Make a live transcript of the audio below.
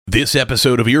This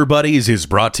episode of Ear Buddies is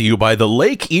brought to you by the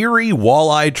Lake Erie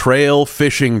Walleye Trail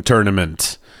Fishing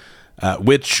Tournament,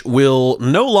 which will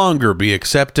no longer be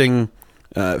accepting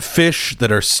fish that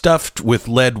are stuffed with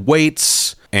lead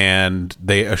weights, and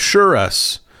they assure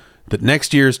us that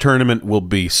next year's tournament will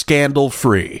be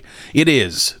scandal-free. It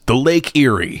is the Lake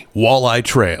Erie Walleye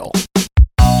Trail.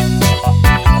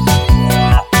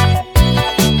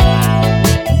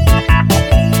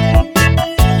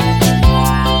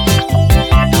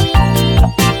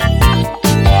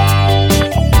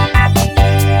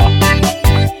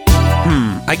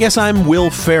 I guess I'm Will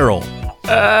Ferrell.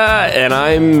 And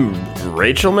I'm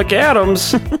Rachel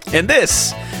McAdams. And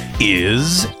this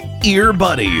is Ear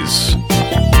Buddies.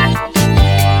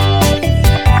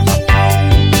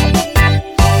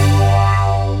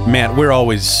 Matt, we're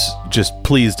always just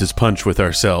pleased as punch with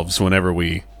ourselves whenever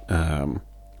we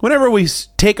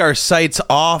take our sights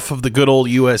off of the good old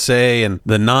USA and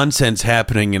the nonsense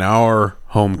happening in our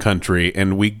home country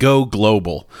and we go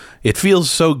global. It feels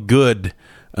so good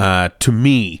to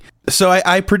me. So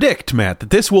I predict, Matt,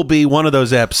 that this will be one of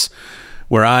those eps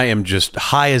where I am just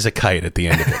high as a kite at the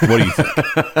end of it. What do you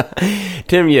think?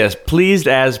 Tim, yes, pleased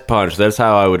as punch. That's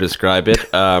how I would describe it.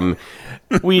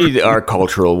 We are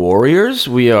cultural warriors.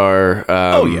 We are...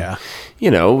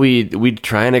 You know, we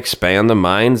try and expand the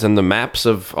minds and the maps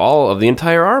of all of the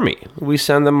entire army. We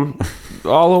send them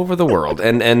all over the world.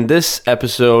 And this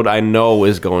episode, I know,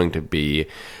 is going to be...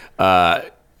 a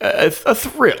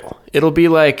thrill. It'll be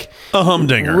like a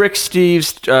humdinger. Rick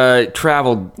Steves'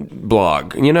 travel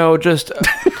blog. You know, just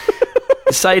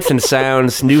sights and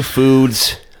sounds, new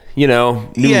foods. You know,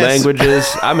 new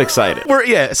languages. I'm excited.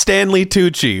 Stanley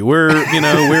Tucci. We're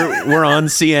on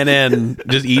CNN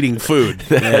just eating food.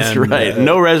 That's right.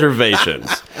 No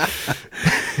reservations.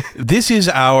 This is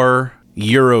our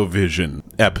Eurovision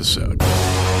episode.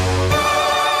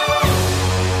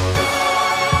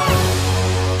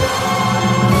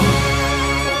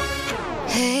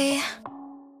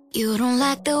 You don't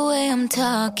like the way I'm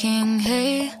talking,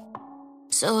 hey?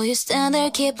 So you stand there,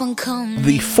 keep on coming.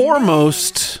 The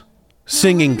foremost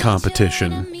singing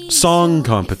competition, song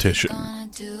competition,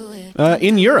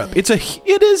 in Europe. It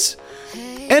is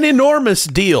an enormous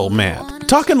deal, Matt.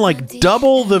 Talking like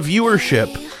double the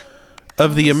viewership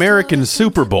of the American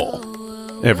Super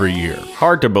Bowl every year.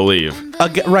 Hard to believe.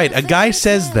 A guy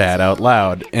says that out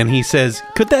loud, and he says,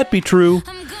 could that be true?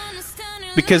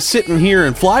 Because sitting here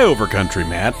in flyover country,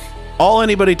 Matt, all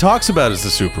anybody talks about is the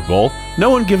Super Bowl. No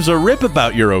one gives a rip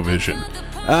about Eurovision.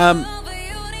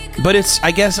 But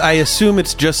I assume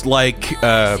it's just like,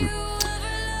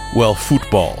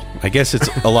 football. I guess it's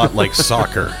a lot like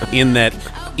soccer, in that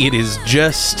it is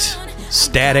just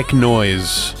static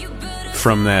noise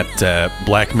from that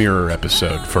Black Mirror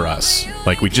episode for us.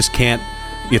 Like, we just can't,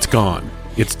 it's gone.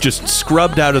 It's just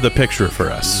scrubbed out of the picture for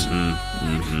us.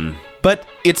 But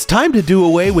it's time to do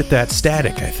away with that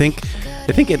static. I think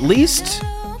at least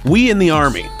we in the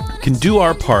Army can do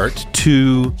our part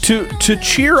to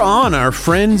cheer on our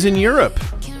friends in Europe,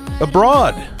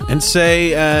 abroad, and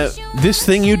say, this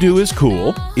thing you do is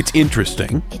cool, it's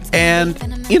interesting, and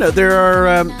there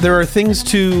are things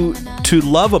to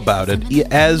love about it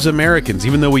as Americans,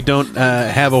 even though we don't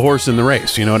have a horse in the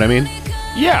race. You know what I mean?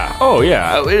 Yeah. Oh,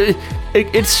 yeah.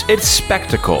 It's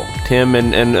spectacle, Tim,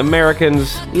 and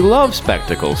Americans, we love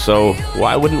spectacle, so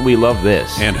why wouldn't we love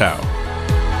this? And how?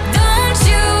 Don't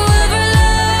you ever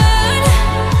learn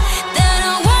that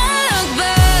I won't look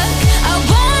back, I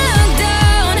won't look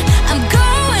down, I'm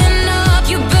going up,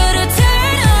 you better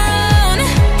turn around.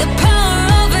 The power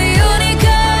of a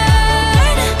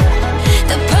unicorn,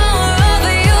 the power of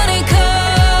a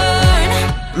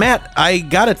unicorn. Matt, I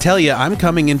gotta tell you, I'm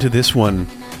coming into this one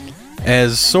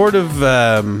as sort of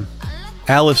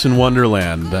Alice in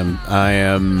Wonderland. I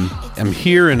am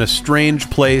here in a strange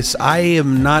place. I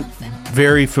am not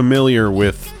very familiar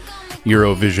with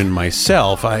Eurovision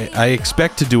myself. I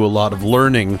expect to do a lot of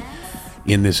learning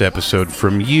in this episode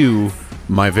from you,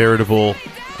 my veritable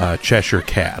Cheshire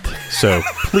cat. So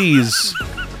please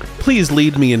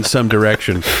lead me in some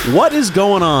direction. What is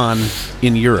going on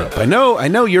in Europe? I know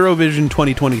Eurovision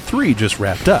 2023 just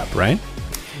wrapped up, right?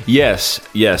 Yes,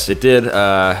 it did.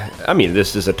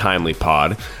 This is a timely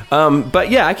pod.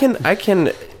 But yeah, I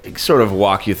can sort of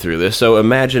walk you through this. So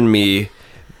imagine me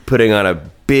putting on a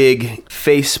big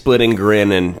face-splitting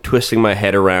grin and twisting my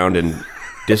head around and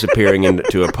disappearing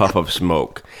into a puff of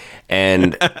smoke.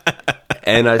 And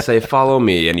I say, follow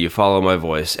me, and you follow my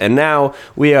voice. And now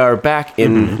we are back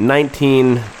in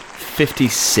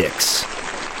 1956.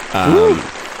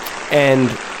 And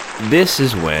this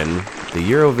is when the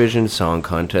Eurovision Song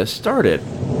Contest started.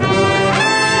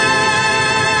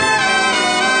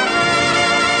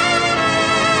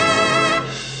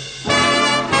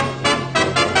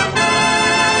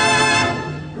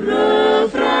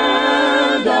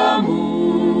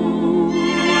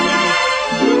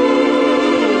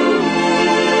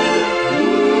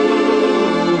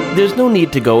 there's no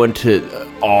need to go into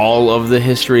all of the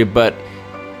history, but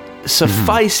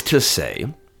suffice to say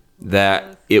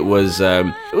that it was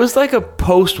like a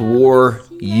post-war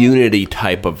unity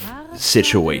type of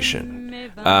situation.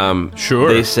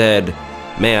 Sure. They said,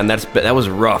 "Man, that was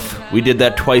rough. We did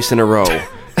that twice in a row."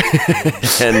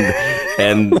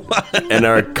 and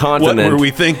our continent What were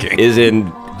we thinking? is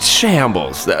in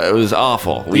shambles. It was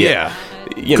awful.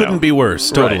 Couldn't be worse.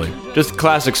 Totally. Right. Just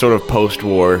classic sort of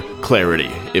post-war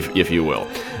clarity, if you will.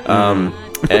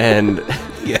 And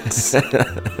Yes.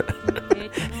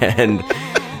 and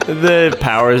the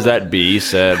powers that be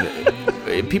said,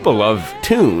 people love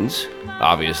tunes,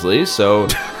 obviously, so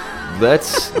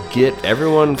let's get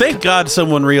everyone. Thank God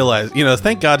someone realized.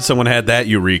 Thank God someone had that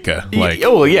eureka. Like,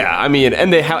 Oh yeah, I mean,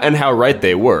 and how right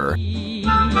they were.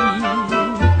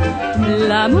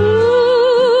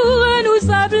 L'amour nous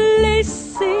a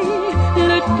blessés,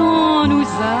 le temps nous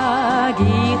a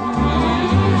guéris.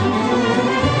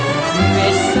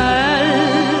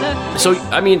 So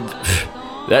I mean,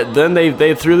 then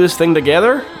they threw this thing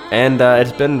together, and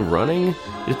it's been running.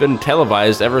 It's been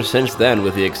televised ever since then,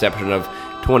 with the exception of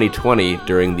 2020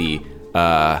 during the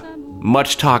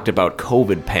much talked about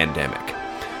COVID pandemic.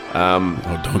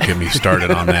 oh, don't get me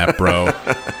started on that, bro.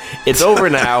 It's over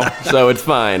now, so it's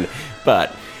fine.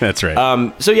 But That's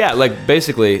right. so yeah, like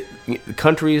basically,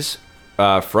 countries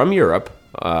from Europe,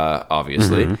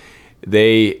 obviously,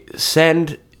 they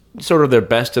send sort of their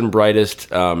best and brightest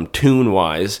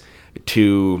tune-wise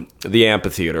to the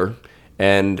amphitheater,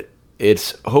 and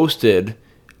it's hosted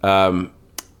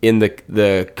in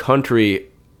the country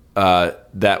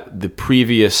that the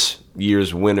previous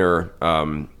year's winner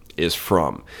is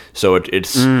from. So it's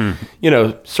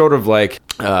sort of like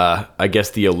I guess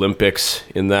the Olympics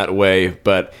in that way,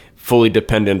 but fully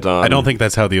dependent on. I don't think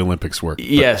that's how the Olympics work. but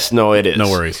Yes, no, it is. No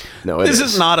worries. No, it this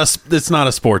is. is not a. It's not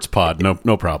a sports pod.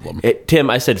 No problem. Tim,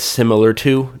 I said similar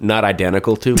to, not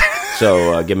identical to.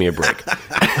 So give me a break.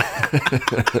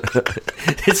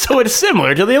 So it's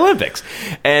similar to the Olympics,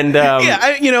 and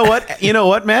You know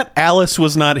what, Matt? Alice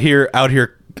was not out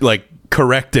here like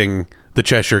correcting the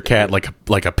Cheshire Cat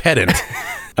like a pedant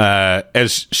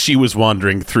as she was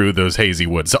wandering through those hazy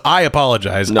woods. So I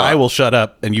apologize. No. I will shut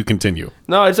up and you continue.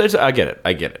 No, it's I get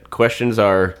it. Questions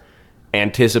are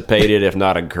anticipated, if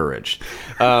not encouraged.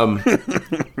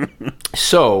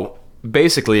 So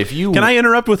basically, if you Can I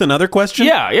interrupt with another question?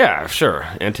 yeah, sure,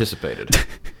 anticipated.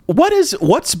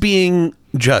 What's being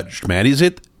judged, Matt? Is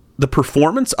it the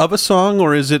performance of a song,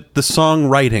 or is it the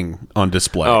songwriting on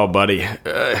display? Oh, buddy,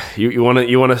 you want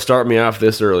to start me off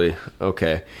this early?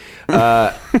 Okay.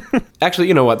 Actually,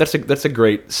 you know what? That's a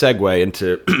great segue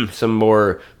into some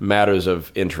more matters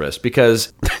of interest,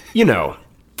 because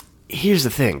here's the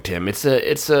thing, Tim. It's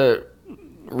a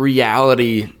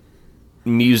reality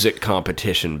music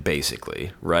competition,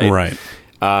 basically, right? Right.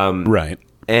 Right.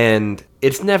 And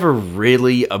it's never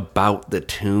really about the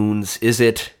tunes, is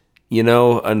it?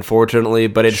 Unfortunately,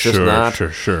 but it's just not.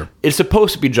 Sure. It's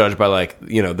supposed to be judged by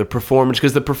the performance,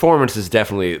 because the performance is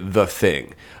definitely the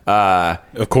thing.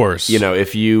 Of course.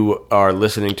 If you are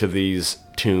listening to these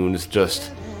tunes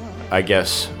just, I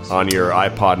guess, on your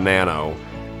iPod Nano,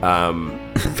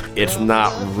 it's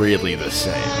not really the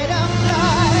same.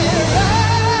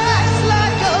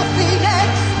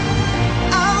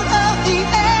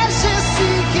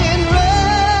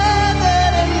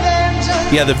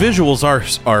 Yeah, the visuals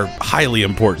are highly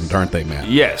important, aren't they, Matt?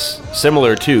 Yes,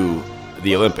 similar to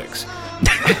the Olympics.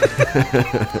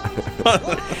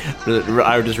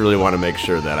 I just really want to make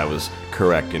sure that I was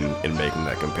correct in making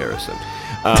that comparison.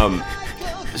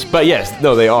 But yes,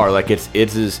 no, they are. Like it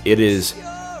is.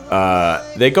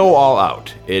 They go all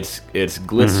out. It's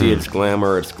glitzy, it's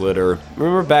glamour, it's glitter.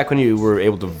 Remember back when you were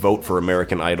able to vote for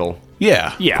American Idol?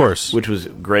 Yeah, of course. Which was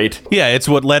great. Yeah, it's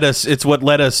what led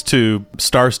us to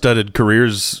star-studded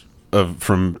careers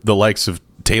from the likes of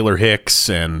Taylor Hicks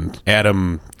and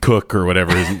Adam Cook or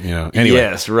whatever. Anyway.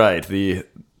 Yes, right. The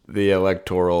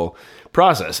electoral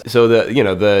process. So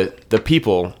the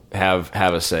people have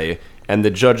a say, and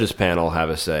the judges panel have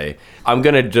a say. I'm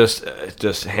gonna just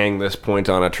hang this point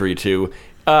on a tree too.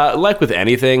 Like with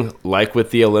anything, like with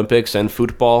the Olympics and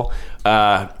football,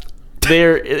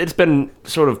 it's been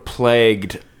sort of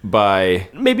plagued by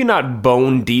maybe not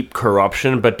bone deep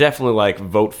corruption, but definitely like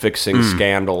vote fixing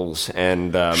scandals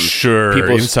and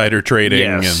insider trading.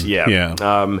 Yes, and,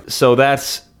 yeah. So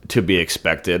that's to be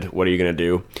expected. What are you gonna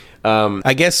do?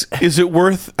 I guess is it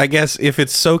worth? I guess if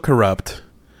it's so corrupt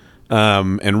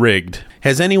and rigged,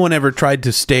 has anyone ever tried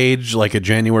to stage like a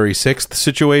January 6th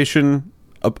situation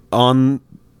on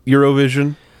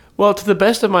Eurovision? Well, to the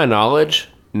best of my knowledge,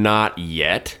 not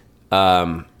yet.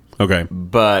 Okay.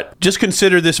 But Just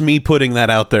consider this me putting that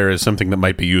out there as something that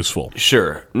might be useful.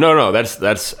 sure. No,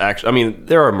 that's actually, I mean,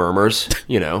 there are murmurs,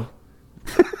 you know.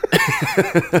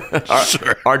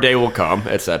 Our day will come,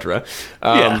 etc.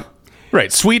 Yeah.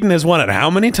 Right. Sweden has won it how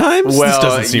many times? Well, this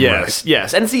doesn't seem right.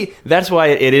 yes. And see, that's why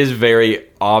it is very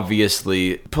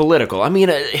obviously political. I mean,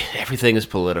 everything is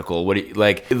political. What do you,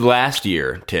 like last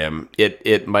year, Tim,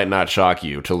 it might not shock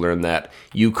you to learn that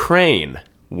Ukraine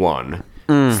won.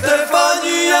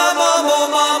 Stefania,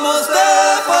 mamo,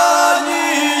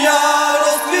 Stefania,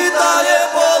 rozkwitaje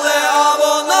pole, a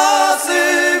вона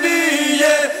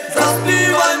сивіє.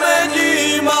 Заспівай мені,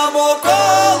 мамо,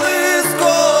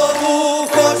 колискову,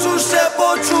 хочу ще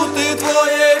почути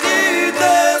твоє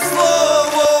рідне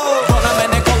слово. Вона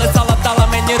мене колисала, дала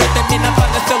мені ритм, і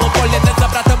напевне силу полі не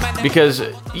забрати мене. Because,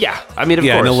 yeah, I mean, of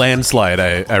Yeah, course. in a landslide,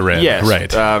 I read. Yes.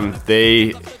 Right.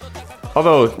 They...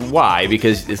 Although, why?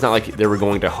 Because it's not like they were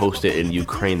going to host it in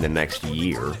Ukraine the next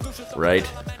year, right?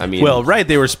 I mean... Well, right,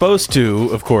 they were supposed to,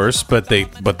 of course, but they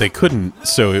couldn't,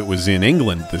 so it was in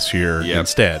England this year Yep,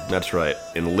 instead. That's right,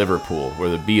 in Liverpool, where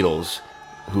the Beatles,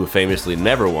 who famously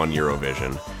never won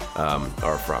Eurovision,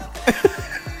 are from.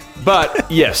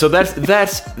 But yeah, so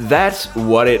that's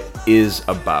what it is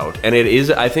about, and it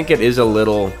is. I think it is a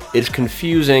little. It's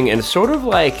confusing and sort of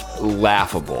like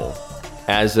laughable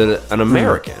as an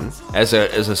American, as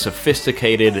a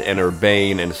sophisticated and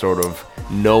urbane and sort of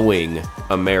knowing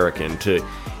American. To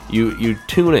you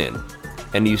tune in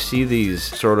and you see these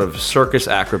sort of circus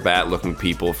acrobat looking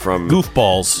people from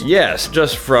Goofballs. Yes,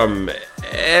 just from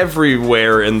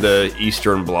everywhere in the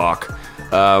Eastern Bloc,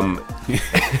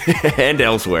 and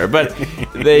elsewhere. But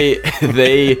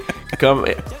they come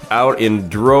out in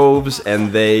droves,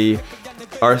 and they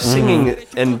are singing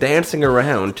and dancing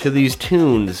around to these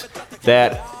tunes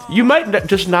that you might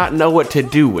just not know what to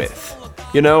do with.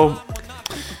 You know?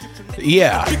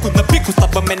 Yeah.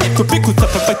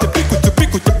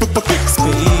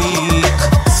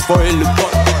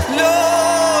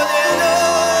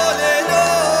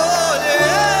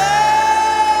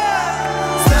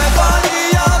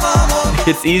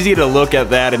 It's easy to look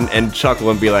at that and chuckle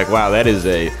and be like, wow, that is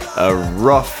a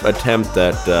rough attempt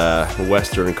at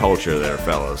Western culture there,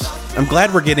 fellas. I'm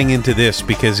glad we're getting into this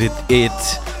because it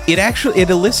actually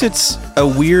elicits a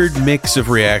weird mix of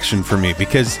reaction for me,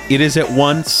 because it is at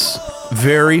once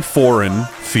very foreign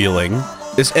feeling,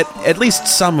 is at least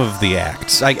some of the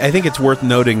acts. I think it's worth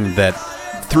noting that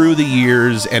through the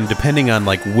years, and depending on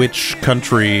like which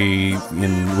country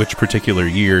in which particular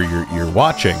year you're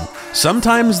watching,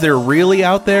 sometimes they're really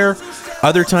out there,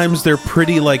 other times they're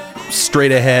pretty like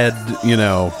straight ahead, you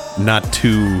know, not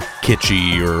too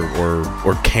kitschy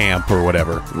or camp or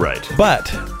whatever. Right.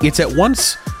 But it's at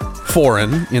once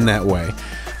foreign in that way,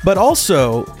 but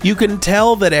also you can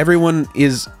tell that everyone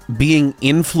is being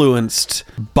influenced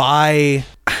by,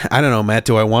 I don't know, Matt,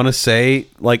 do I want to say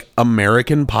like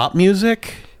American pop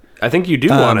music? I think you do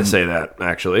want to say that,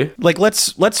 actually. Like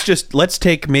let's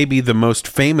take maybe the most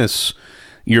famous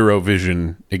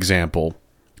Eurovision example,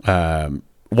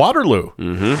 Waterloo.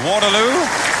 Waterloo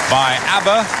by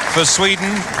ABBA for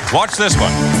Sweden. Watch this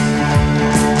one.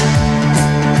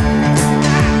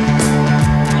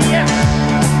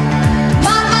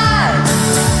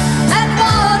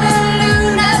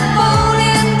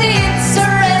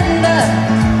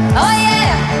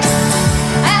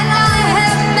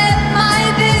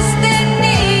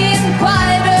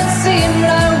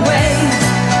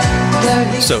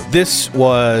 So this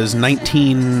was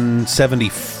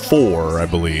 1974, I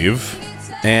believe.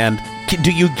 And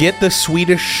do you get the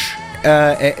Swedish,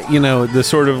 the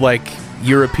sort of like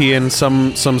European,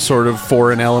 some sort of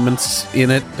foreign elements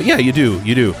in it? Yeah, you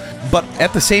do. But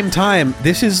at the same time,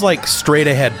 this is like straight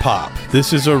ahead pop.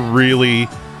 This is a really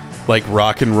like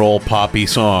rock and roll poppy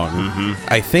song.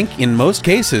 I think in most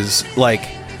cases, like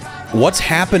what's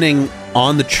happening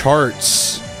on the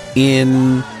charts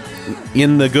in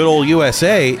the good old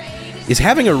USA is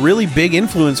having a really big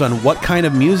influence on what kind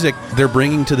of music they're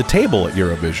bringing to the table at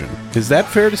Eurovision. Is that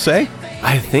fair to say?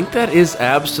 I think that is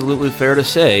absolutely fair to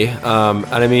say. And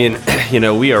I mean,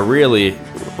 we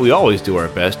always do our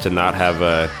best to not have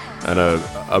a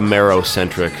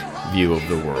Amerocentric view of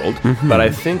the world. But I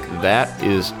think that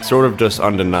is sort of just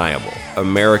undeniable.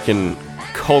 American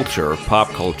culture, pop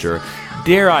culture,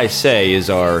 dare I say, is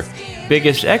our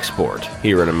biggest export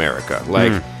here in America.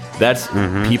 Like, that's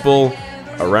people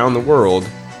around the world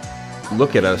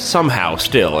look at us somehow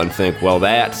still and think, well,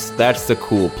 that's the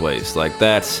cool place. Like,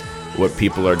 that's what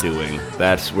people are doing.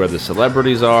 That's where the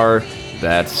celebrities are.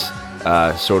 That's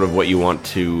sort of what you want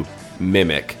to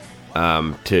mimic.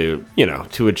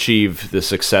 to achieve the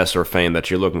success or fame that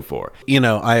you're looking for.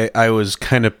 I was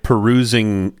kind of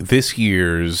perusing this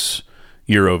year's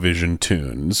Eurovision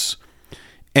tunes,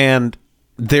 and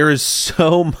there is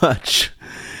so much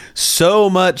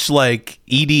like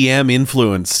EDM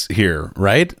influence here,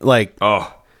 right? Like,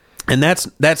 and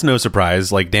that's no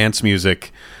surprise. Like, dance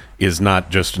music is not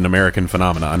just an American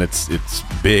phenomenon. It's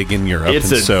big in Europe.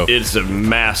 It's a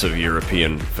massive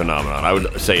European phenomenon. I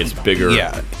would say it's bigger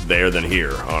there than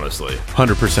here, honestly.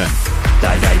 100%.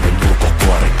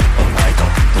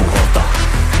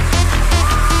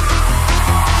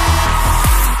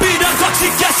 Pidän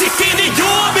kaksi käsi kiinni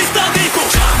juomista viikko.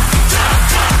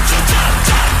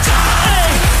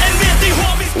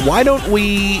 Why don't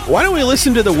we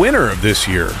listen to the winner of this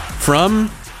year from,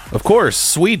 of course,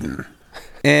 Sweden,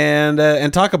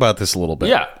 and talk about this a little bit?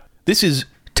 Yeah. This is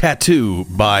Tattoo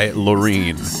by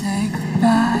Loreen. Say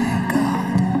goodbye,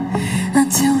 God,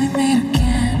 until we meet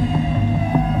again.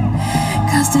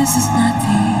 'Cause this is not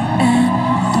the end.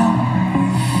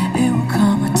 It will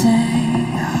come a day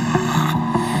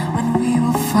when we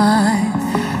will find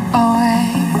a way.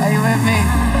 Are you with me?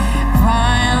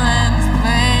 Violence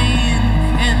playing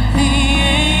and the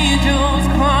angels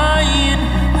crying.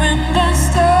 When the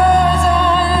stars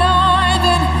align,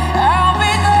 then I'll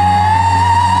be there.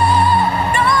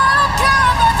 No, I don't care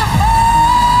about the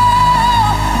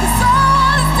fall. The soul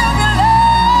is still below.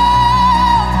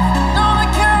 No, I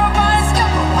care about it,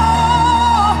 skip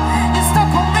you're stuck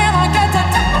on me like a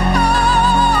tattoo.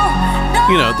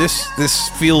 This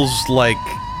feels like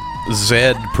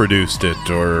Zed produced it,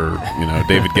 or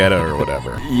David Guetta or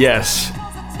whatever. Yes.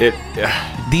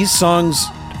 These songs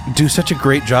do such a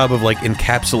great job of like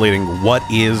encapsulating what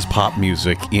is pop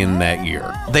music in that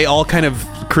year. They all kind of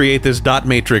create this dot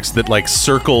matrix that like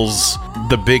circles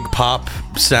the big pop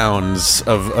sounds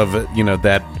of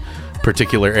that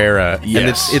particular era.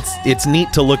 Yes. And it's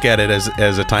neat to look at it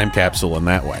as a time capsule in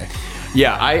that way.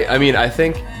 Yeah, I mean, I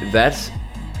think that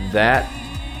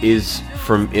is,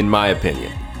 in my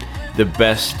opinion, the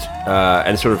best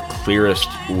and sort of clearest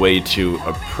way to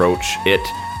approach it.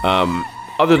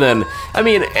 Other than, I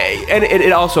mean, and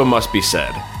it also must be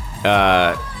said,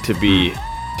 to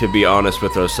be honest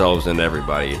with ourselves and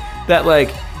everybody, that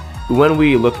like when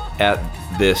we look at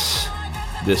this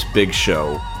big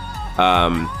show,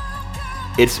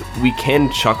 we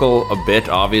can chuckle a bit.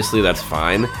 Obviously, that's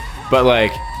fine, but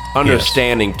like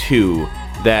understanding too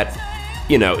that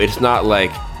it's not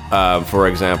like, for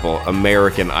example,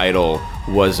 American Idol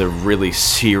was a really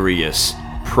serious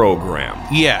program.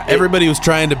 Yeah, everybody was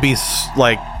trying to be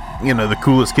like, the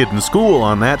coolest kid in school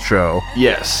on that show.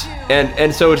 Yes,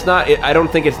 and so it's not. I don't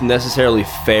think it's necessarily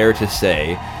fair to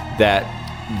say that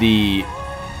the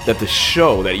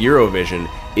show, that Eurovision,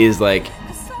 is like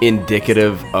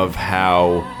indicative of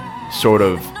how sort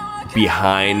of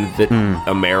behind the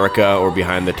America or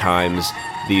behind the times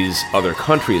these other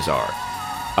countries are.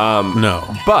 No,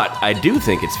 but I do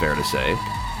think it's fair to say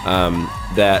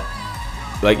that,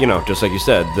 like, just like you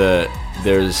said,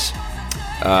 there's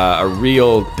a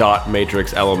real dot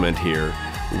matrix element here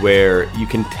where you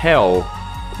can tell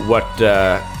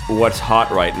what's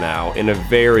hot right now in a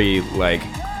very like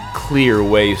clear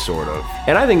way, sort of.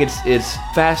 And I think it's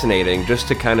fascinating just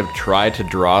to kind of try to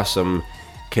draw some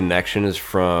connections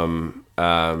from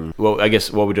I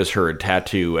guess what we just heard,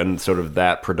 Tattoo, and sort of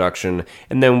that production,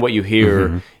 and then what you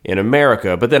hear in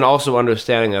America, but then also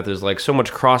understanding that there's like so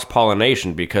much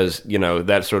cross-pollination because,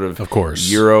 that sort of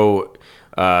course, Euro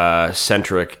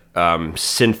centric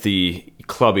synthy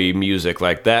clubby music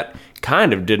like that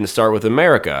kind of didn't start with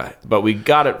America, but we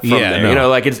got it from there. No.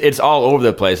 Like it's all over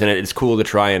the place, and it's cool to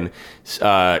try and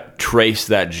trace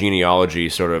that genealogy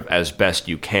sort of as best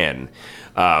you can.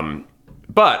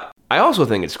 But I also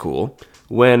think it's cool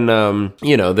when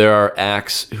there are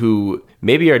acts who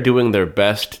maybe are doing their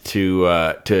best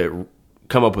to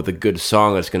come up with a good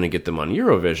song that's going to get them on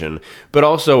Eurovision, but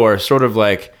also are sort of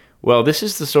like, well, this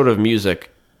is the sort of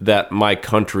music that my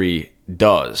country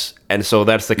does, and so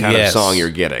that's the kind of song you're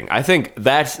getting. I think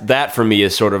that for me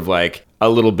is sort of like a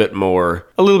little bit more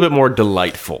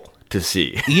delightful to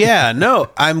see. Yeah, no,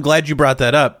 I'm glad you brought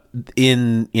that up.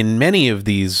 In many of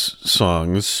these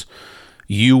songs,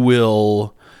 you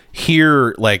will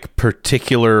hear like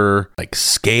particular like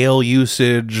scale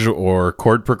usage or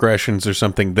chord progressions or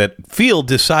something that feel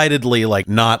decidedly like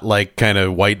not like kind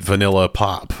of white vanilla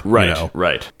pop, right?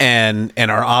 Right, and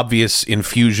are obvious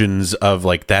infusions of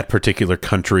like that particular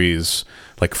country's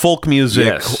like folk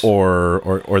music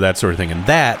or that sort of thing, and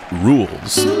that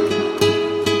rules.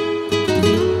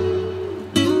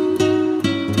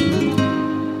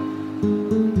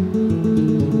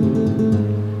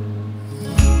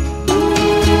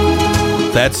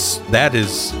 that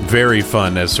is very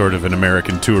fun as sort of an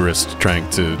American tourist trying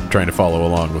to follow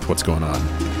along with what's going on.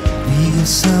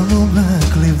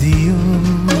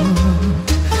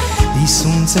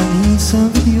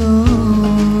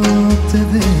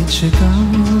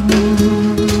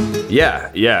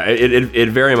 Yeah, it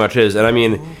very much is, and I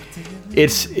mean,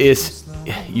 it's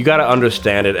you got to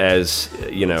understand it as,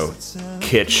 you know,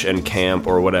 kitsch and camp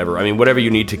or whatever. I mean, whatever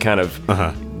you need to kind of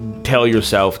tell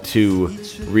yourself to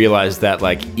realize that,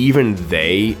 like, even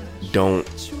they don't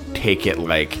take it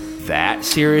like that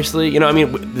seriously. You know, I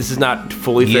mean, this is not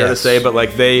fully fair to say, but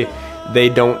like they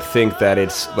don't think that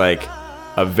it's like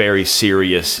a very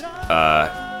serious,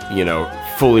 you know,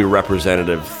 fully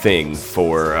representative thing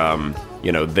for,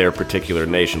 you know, their particular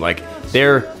nation. Like,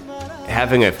 they're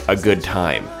having a good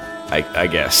time, I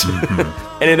guess.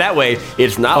 And in that way,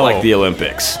 it's not like the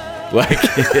Olympics. Like,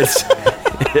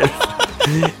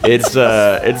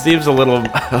 it seems a little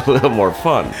more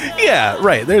fun. Yeah,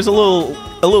 right. There's a little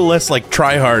less like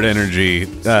try hard energy,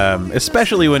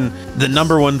 especially when the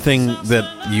number one thing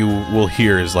that you will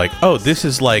hear is like, oh, this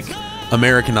is like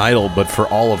American Idol, but for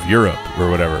all of Europe or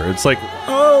whatever. It's like,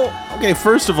 oh, okay,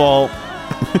 first of all,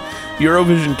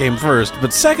 Eurovision came first,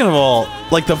 but second of all,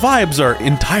 like, the vibes are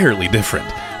entirely different.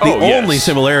 The only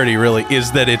similarity really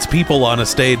is that it's people on a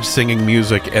stage singing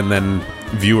music and then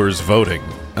viewers voting.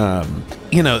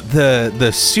 You know,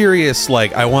 the serious,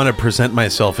 like, I want to present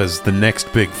myself as the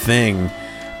next big thing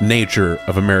nature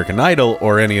of American Idol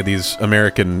or any of these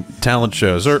American talent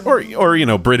shows or you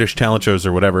know, British talent shows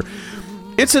or whatever.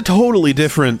 It's a totally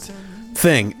different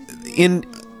thing. In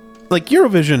like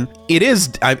Eurovision, it is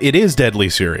deadly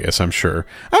serious, I'm sure.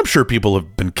 I'm sure people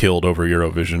have been killed over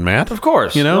Eurovision, Matt. Of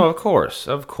course. You know? No, of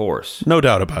course. No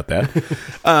doubt about that.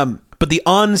 But the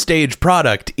on-stage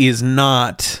product is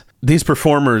not... These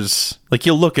performers, like,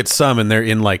 you'll look at some and they're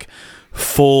in, like,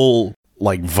 full,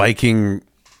 like, Viking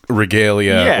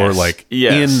regalia or, like,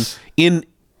 in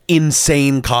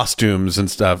insane costumes and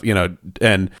stuff, you know.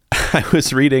 And I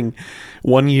was reading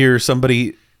one year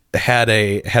somebody had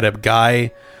a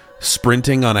guy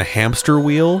sprinting on a hamster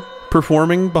wheel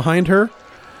performing behind her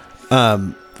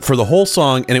for the whole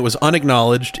song, and it was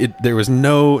unacknowledged. There was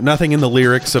nothing in the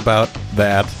lyrics about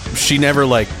that. She never,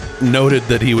 like, noted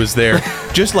that he was there.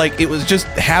 Just like it was just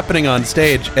happening on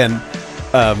stage, and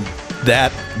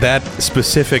that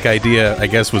specific idea, I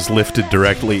guess, was lifted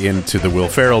directly into the Will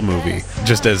Ferrell movie,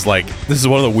 just as, like, this is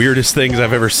one of the weirdest things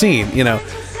I've ever seen, you know.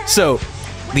 So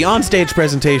the onstage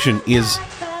presentation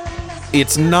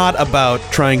it's not about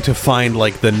trying to find,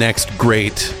 like, the next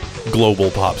great global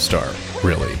pop star,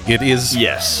 really. It is.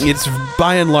 Yes. It's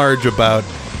by and large about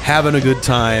having a good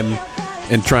time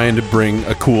and trying to bring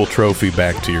a cool trophy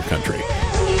back to your country.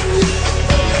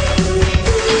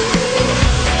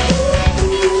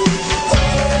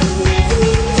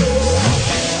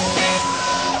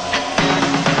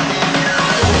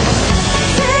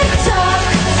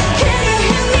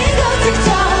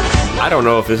 I don't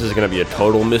know if this is going to be a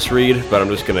total misread, but I'm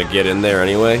just going to get in there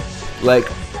anyway. Like,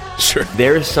 Sure.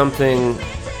 there is something,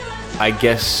 I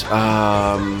guess,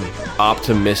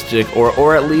 optimistic,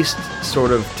 or at least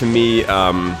sort of, to me,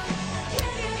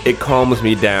 it calms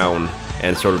me down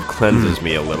and sort of cleanses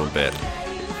me a little bit.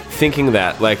 Thinking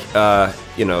that, like,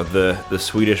 you know, the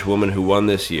Swedish woman who won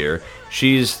this year,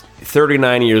 she's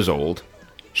 39 years old.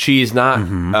 She's not,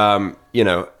 you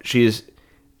know, she's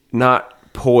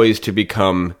not poised to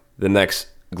become the next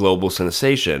global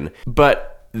sensation,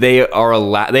 but they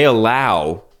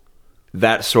allow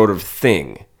that sort of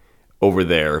thing over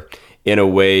there in a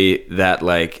way that,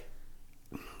 like,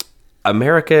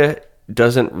 America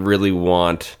doesn't really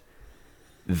want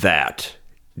that.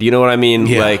 Do you know what I mean?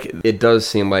 Yeah. Like, it does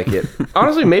seem like it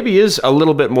honestly maybe is a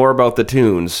little bit more about the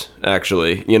tunes,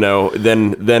 actually, you know,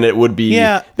 than it would be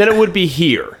than it would be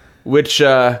here, which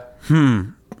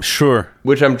Sure.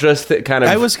 which I'm just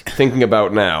thinking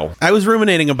about now. I was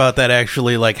ruminating about that,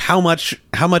 actually, like how much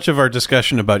of our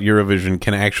discussion about Eurovision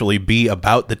can actually be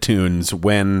about the tunes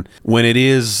when it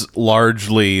is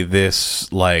largely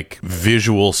this, like,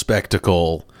 visual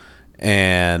spectacle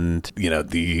and, you know,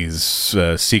 these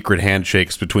secret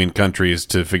handshakes between countries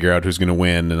to figure out who's going to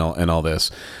win and all this.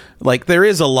 Like, there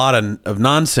is a lot of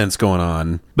nonsense going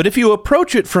on, but if you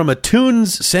approach it from a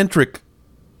tunes-centric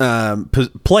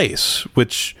place,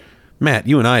 which, Matt,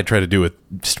 you and I try to do with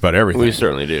just about everything. We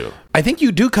certainly do. I think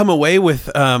you do come away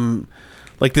with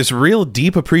like this real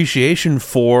deep appreciation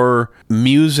for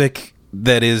music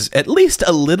that is at least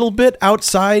a little bit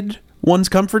outside one's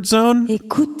comfort zone.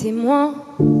 Écoutez-moi,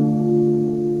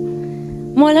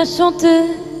 moi la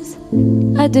chanteuse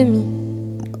à demi.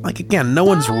 Like, again, no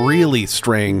one's really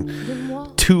straying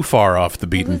too far off the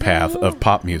beaten path of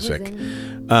pop music.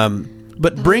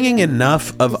 But bringing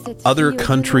enough of other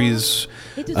countries'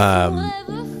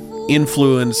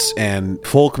 influence and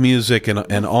folk music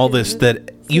and all this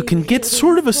that you can get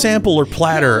sort of a sample or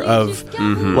platter of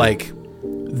like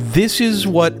this is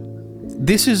what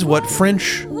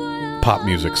French pop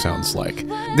music sounds like.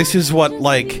 This is what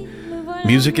like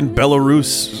music in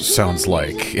Belarus sounds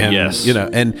like. And Yes. you know,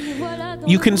 and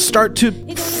you can start to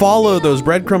follow those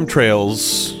breadcrumb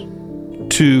trails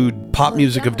to pop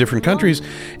music of different countries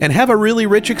and have a really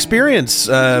rich experience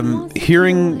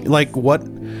hearing like what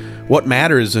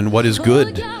matters and what is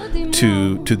good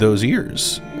to those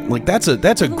ears. Like that's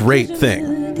a great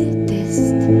thing.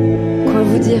 Déteste. Quoi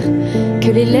vous dire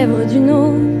que les lèvres d'une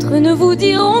autre ne vous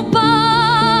diront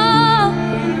pas?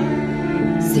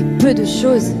 C'est peu de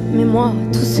choses, mais moi,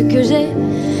 tout ce que j'ai,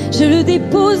 je le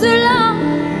dépose là.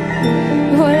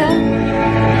 Voilà.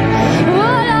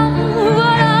 Voilà,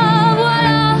 voilà,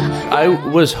 voilà. I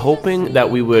was hoping that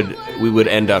we would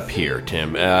end up here,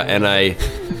 Tim, and I,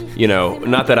 you know,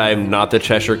 not that I'm not the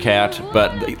Cheshire Cat,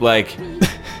 but like,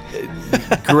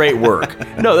 great work.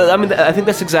 No, I mean, I think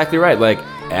that's exactly right. Like,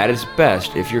 at its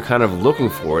best, if you're kind of looking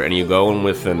for it and you go in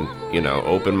with an, you know,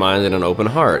 open mind and an open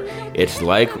heart, it's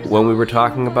like when we were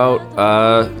talking about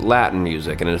Latin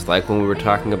music, and it's like when we were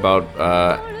talking about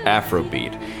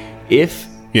Afrobeat. Yes.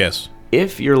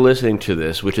 If you're listening to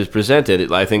this, which is presented,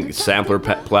 I think sampler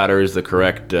platter is the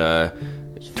correct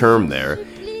term there.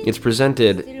 It's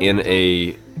presented in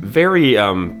a very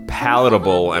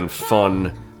palatable and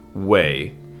fun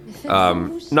way.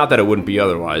 Not that it wouldn't be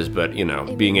otherwise, but, you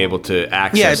know, being able to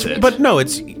access it. But no,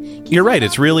 you're right.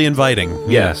 It's really inviting.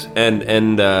 Yes, and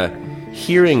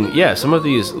hearing, some of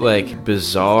these, like,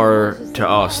 bizarre to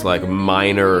us, like,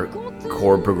 minor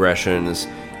chord progressions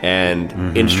and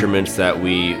instruments that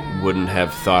we wouldn't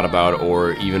have thought about,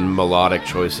 or even melodic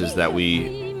choices that we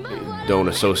don't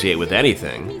associate with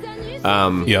anything.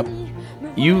 Yep.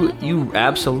 You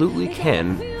absolutely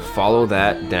can follow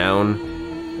that down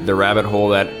the rabbit hole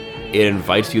that it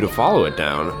invites you to follow it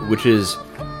down, which is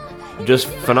just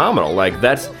phenomenal. Like,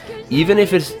 that's even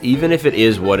if it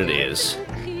is what it is,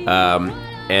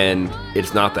 and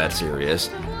it's not that serious.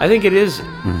 I think it is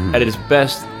at its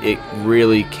best. It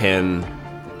really can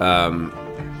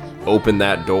open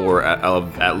that door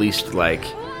of at least like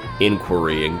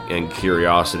inquiry and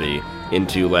curiosity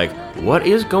into like what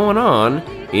is going on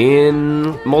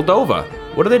in Moldova.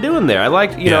 What are they doing there? I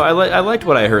liked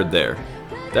what I heard there.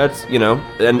 That's, you know,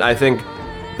 and I think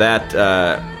that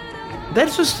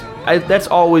that's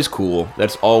always cool.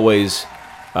 That's always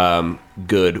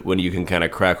good when you can kind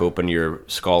of crack open your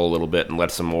skull a little bit and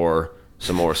let some more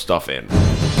stuff in.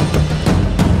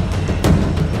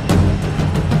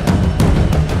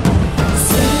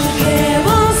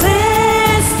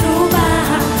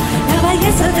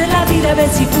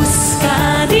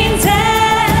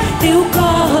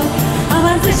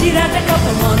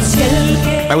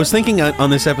 I was thinking on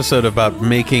this episode about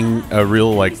making a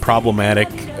real like problematic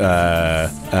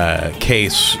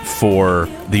case for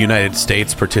the United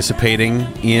States participating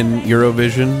in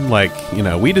Eurovision. Like, you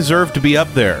know, we deserve to be up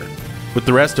there with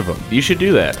the rest of them. You should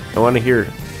do that. I want to hear.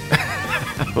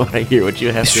 I want to hear what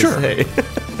you have to say.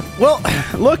 Well,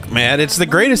 look, man, it's the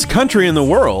greatest country in the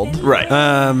world, Right.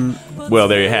 Well,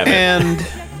 there you have it. and.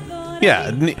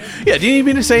 Yeah. Do you need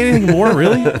me to say anything more,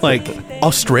 really? Like,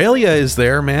 Australia is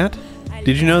there, Matt.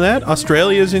 Did you know that?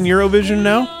 Australia's in Eurovision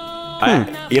now?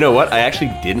 You know what? I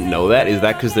actually didn't know that. Is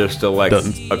that because they're still like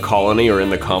a colony or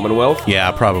in the Commonwealth?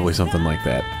 Yeah, probably something like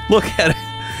that. Look,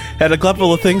 had a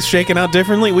couple of things shaken out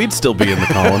differently, we'd still be in the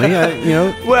colony.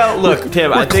 Well, look,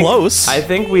 Tim, we're close. I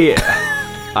think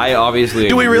I obviously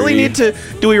Do we really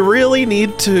agree.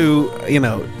 need to, you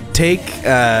know, take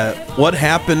what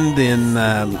happened in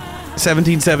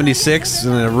 1776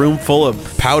 in a room full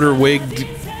of powder-wigged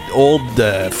old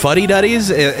fuddy-duddies,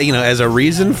 you know, as a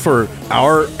reason for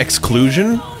our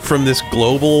exclusion from this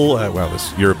global,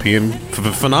 this European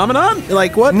phenomenon?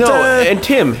 Like, what? No, and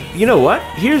Tim, you know what?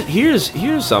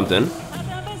 Here's something,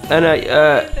 and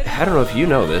I don't know if you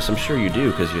know this. I'm sure you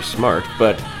do because you're smart.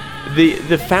 But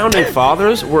the founding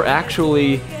fathers were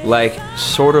actually like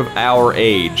sort of our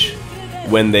age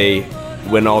when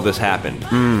all this happened.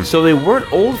 So they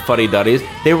weren't old fuddy-duddies,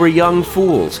 they were young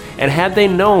fools. And had they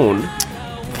known,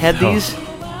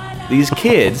 these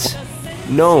kids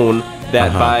known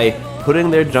that by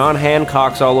putting their John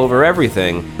Hancocks all over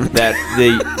everything, that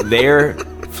their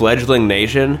fledgling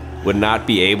nation would not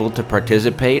be able to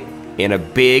participate in a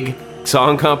big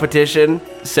song competition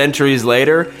centuries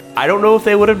later, I don't know if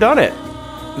they would have done it.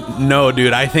 No,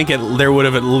 dude. I think there would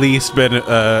have at least been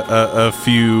a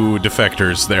few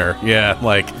defectors there. Yeah,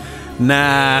 like,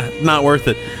 nah, not worth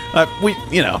it.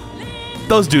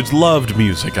 Those dudes loved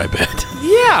music, I bet.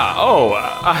 Yeah. Oh,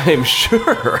 I'm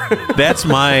sure. That's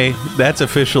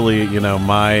officially,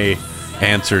 my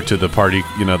answer to the party,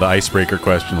 the icebreaker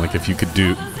question. Like, if you could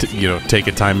take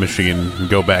a time machine and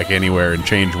go back anywhere and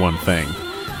change one thing.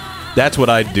 That's what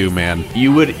I'd do, man.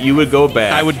 You would go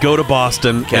back. I would go to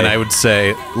Boston and I would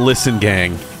say, "Listen,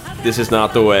 gang, this is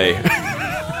not the way."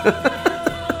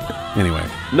 Anyway,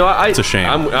 no, it's a shame.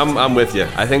 I'm with you.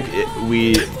 I think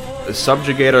we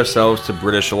subjugate ourselves to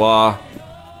British law.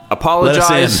 Apologize.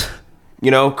 Let us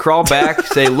in. Crawl back.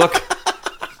 Say, look,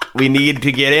 we need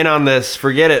to get in on this.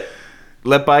 Forget it.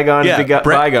 Let bygones be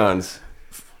bygones.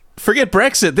 Forget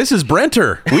Brexit. This is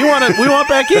Brenter. We want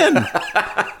back in.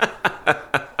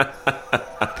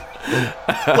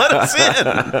 Let us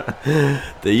in.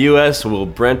 The U.S. will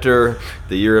Brenter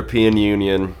the European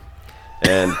Union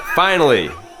and finally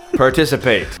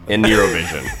participate in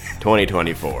Eurovision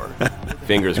 2024.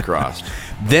 Fingers crossed.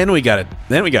 Then we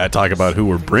gotta talk about who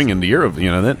we're bringing to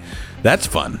Eurovision. That's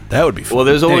fun. That would be fun. Well,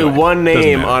 there's only Anyway, one doesn't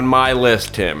name matter. on my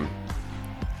list, Tim.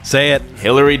 Say it.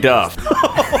 Hillary Duff.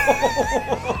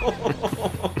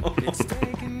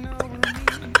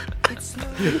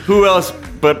 Who else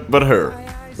but her?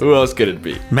 Who else could it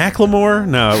be? Macklemore?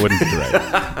 No, it wouldn't be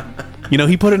right.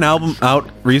 He put an album out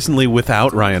recently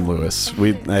without Ryan Lewis.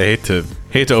 I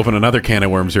hate to open another can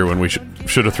of worms here when we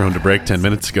should have thrown to break 10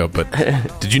 minutes ago. But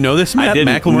did you know this, Matt?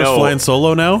 Macklemore's flying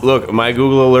solo now. Look, my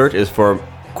Google alert is for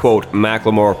quote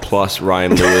Macklemore plus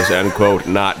Ryan Lewis end quote,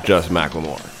 not just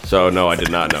Macklemore. So no, I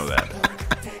did not know that.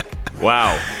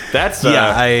 Wow, that's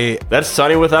that's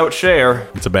Sonny without Cher.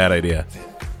 It's a bad idea.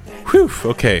 Whew.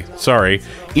 Okay, sorry.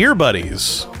 Ear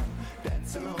buddies.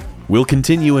 We'll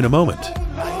continue in a moment.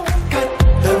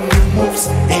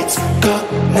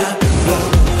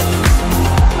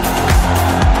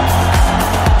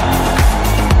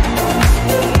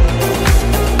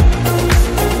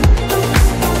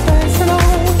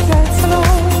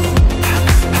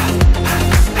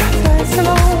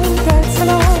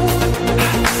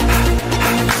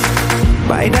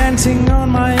 By dancing on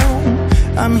my own,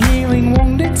 I'm healing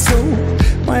wounded soul.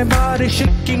 My body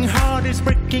shaking, heart is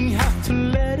breaking, have to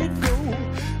let it go.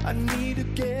 I need to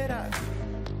get out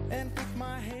and put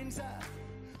my hands out.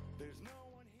 There's no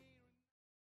one here.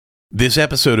 This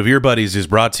episode of Ear Buddies is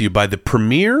brought to you by the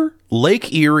premier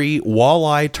Lake Erie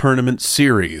Walleye Tournament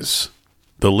Series,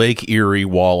 the Lake Erie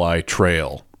Walleye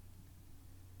Trail.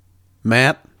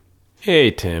 Matt?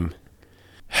 Hey, Tim.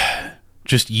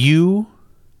 Just you,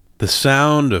 the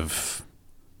sound of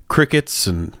crickets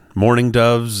and mourning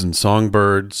doves and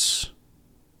songbirds,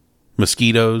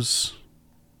 mosquitoes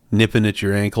nipping at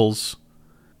your ankles,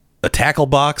 a tackle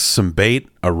box, some bait,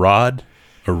 a rod,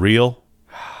 a reel,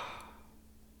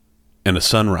 and a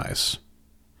sunrise.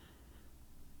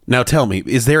 Now tell me,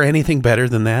 is there anything better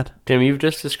than that? Tim, you've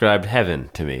just described heaven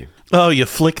to me. Oh, you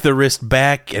flick the wrist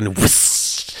back and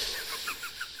whisk.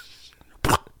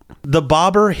 The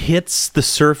bobber hits the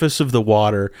surface of the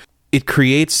water. It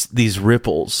creates these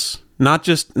ripples, not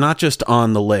just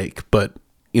on the lake, but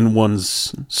in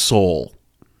one's soul,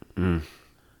 in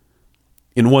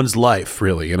one's life.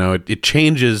 Really, it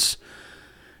changes.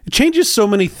 It changes so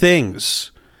many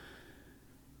things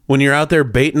when you're out there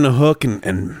baiting a hook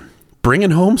and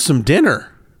bringing home some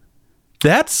dinner.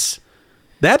 That's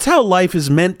how life is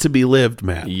meant to be lived,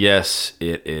 Matt. Yes,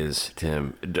 it is,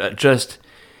 Tim.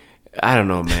 I don't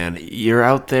know, man. You're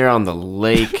out there on the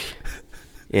lake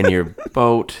in your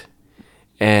boat,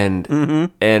 and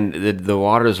the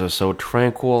waters are so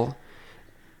tranquil,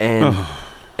 and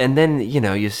then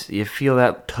you feel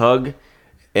that tug,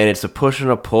 and it's a push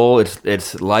and a pull.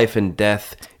 It's life and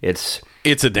death. It's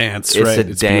a dance. It's right?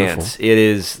 a dance. Beautiful. It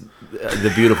is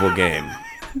the beautiful game.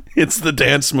 It's the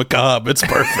dance macabre. It's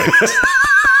perfect.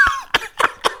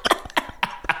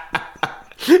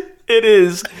 It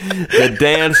is the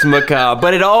dance macabre,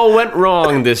 but it all went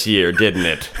wrong this year, didn't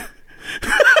it?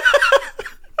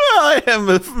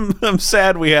 I'm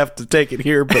sad we have to take it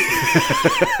here, but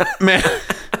man,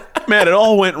 it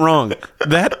all went wrong.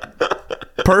 That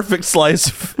perfect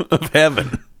slice of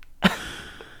heaven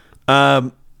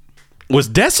was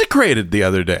desecrated the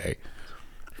other day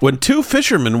when two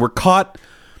fishermen were caught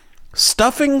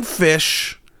stuffing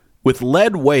fish with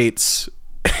lead weights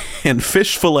and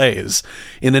fish fillets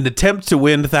in an attempt to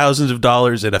win thousands of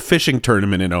dollars at a fishing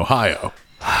tournament in Ohio.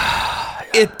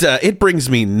 It brings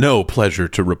me no pleasure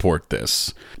to report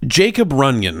this. Jacob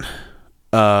Runyon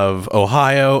of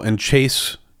Ohio and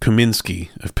Chase Kaminsky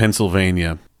of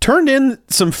Pennsylvania turned in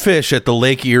some fish at the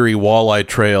Lake Erie Walleye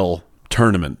Trail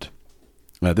tournament.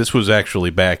 This was actually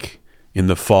back in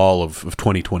the fall of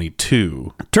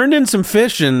 2022. Turned in some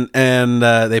fish and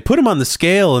they put them on the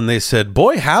scale and they said,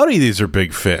 boy, howdy, these are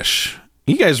big fish.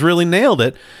 You guys really nailed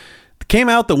it. Came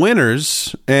out the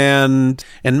winners, and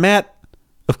Matt,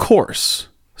 of course,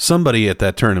 somebody at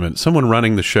that tournament, someone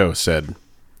running the show said,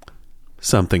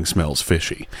 something smells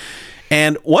fishy.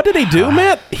 And what did he do,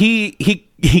 Matt? He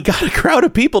got a crowd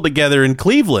of people together in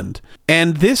Cleveland.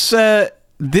 And this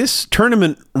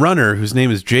tournament runner, whose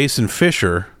name is Jason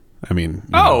Fisher, I mean,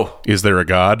 is there a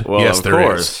God? Well, yes, of there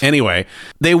course. is. Anyway,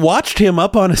 they watched him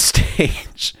up on a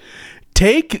stage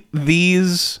take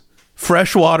these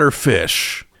freshwater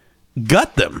fish,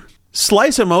 gut them,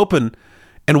 slice them open,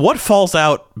 and what falls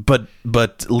out but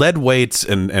lead weights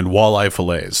and walleye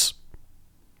fillets.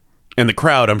 And the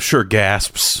crowd, I'm sure,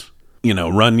 gasps. You know,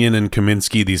 Runyon and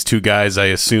Kaminsky, these two guys, I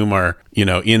assume, are, you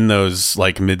know, in those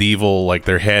like medieval, like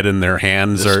their head and their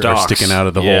hands are sticking out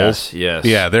of the holes. Yes.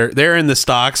 Yeah, they're in the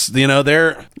stocks. You know,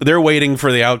 they're waiting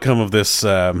for the outcome of this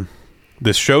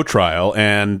this show trial,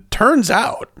 and turns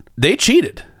out they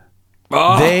cheated.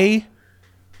 Oh. They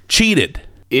cheated.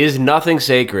 Is nothing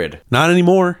sacred? Not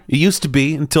anymore. It used to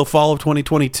be until fall of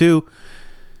 2022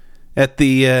 at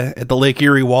the Lake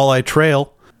Erie Walleye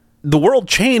Trail. The world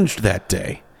changed that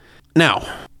day. Now,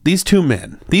 these two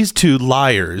men, these two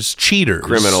liars, cheaters,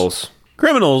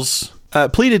 criminals,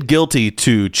 pleaded guilty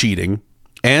to cheating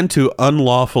and to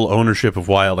unlawful ownership of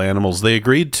wild animals. They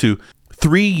agreed to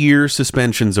 3-year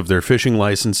suspensions of their fishing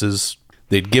licenses.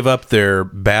 They'd give up their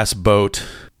bass boat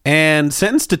and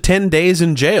sentenced to 10 days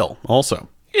in jail also.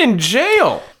 In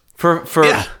jail? For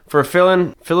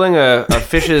filling a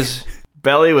fish's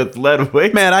belly with lead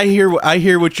weight? Matt, I hear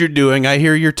what you're doing. I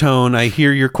hear your tone. I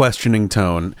hear your questioning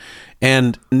tone.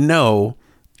 And no,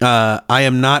 I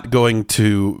am not going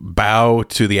to bow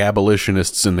to the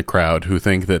abolitionists in the crowd who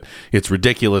think that it's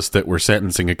ridiculous that we're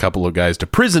sentencing a couple of guys to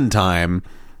prison time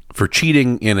for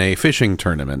cheating in a fishing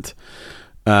tournament.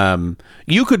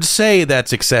 You could say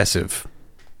that's excessive.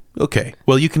 Okay,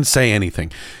 well, you can say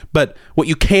anything. But what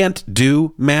you can't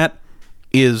do, Matt,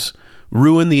 is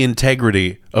ruin the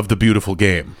integrity of the beautiful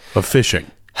game of fishing.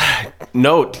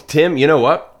 No, Tim, you know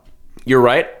what? You're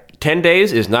right. 10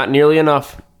 days is not nearly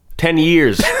enough. 10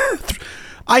 years.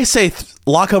 I say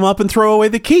lock them up and throw away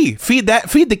the key. Feed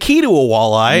the key to a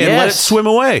walleye and let it swim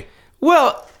away.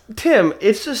 Well, Tim,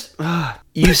 it's just...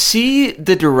 you see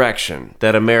the direction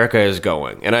that America is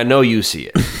going, and I know you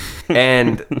see it.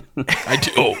 And... I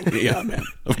do. Oh, yeah, man.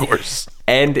 Of course.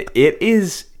 And it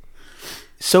is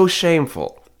so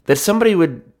shameful that somebody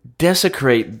would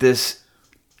desecrate this.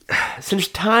 Since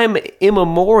time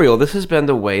immemorial, this has been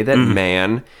the way that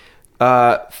man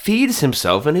feeds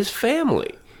himself and his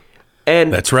family.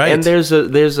 And that's right. And there's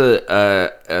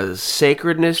a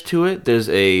sacredness to it. There's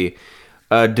a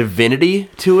divinity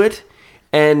to it.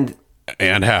 And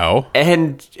how?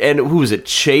 And who was it?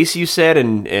 Chase, you said,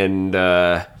 and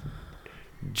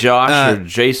Josh or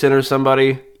Jason or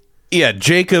somebody. Yeah,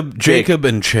 Jacob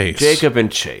and Chase. Jacob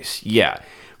and Chase. Yeah.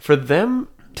 For them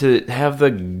to have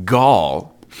the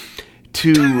gall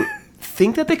to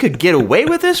think that they could get away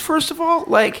with this, first of all,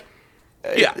 like,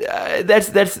 that's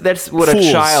what Fools.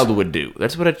 a child would do.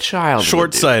 That's what a child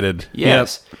Short-sighted. would do.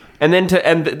 Yes. Yep. And then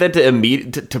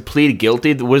to plead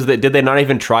guilty, did they not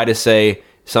even try to say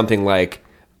something like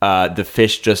the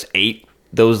fish just ate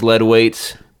those lead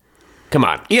weights? Come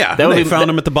on. Yeah, they found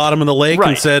them at the bottom of the lake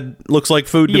and said, looks like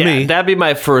food to me. That'd be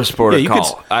my first port of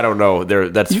call. I don't know.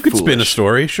 That's you could foolish. spin a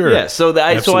story, sure. Yeah, so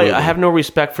I have no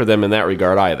respect for them in that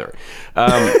regard either.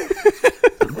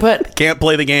 But can't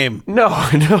play the game.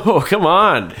 No, come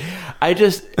on. I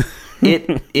just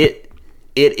it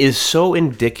is so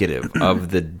indicative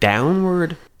of the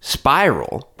downward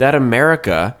spiral that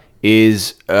America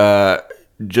is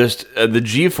just the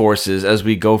G-forces as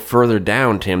we go further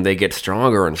down, Tim, they get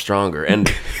stronger and stronger.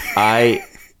 And I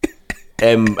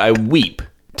weep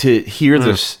to hear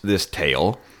this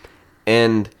tale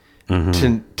and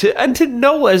to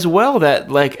know as well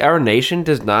that like our nation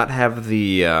does not have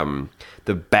the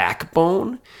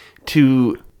backbone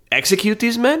to execute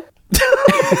these men.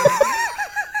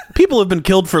 People have been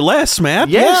killed for less, Matt.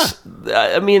 Yes.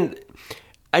 Yeah. I mean,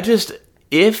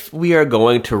 if we are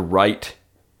going to write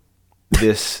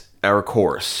this our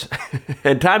course,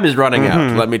 and time is running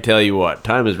out, let me tell you what,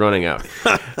 time is running out.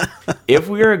 If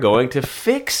we are going to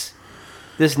fix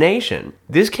this nation,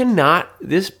 this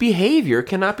behavior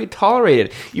cannot be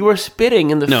tolerated. You are spitting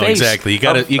in the face. No, exactly. You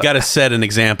got to set an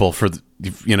example for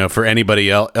for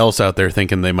anybody else out there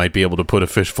thinking they might be able to put a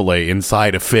fish fillet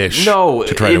inside a fish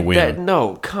to try to win.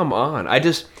 No, come on.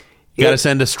 You got to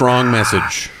send a strong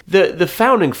message. The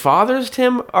founding fathers,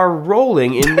 Tim, are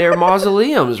rolling in their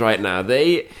mausoleums right now.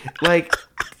 They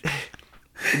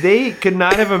could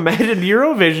not have imagined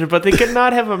Eurovision, but they could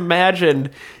not have imagined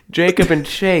Jacob and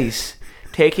Chase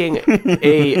taking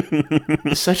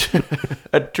such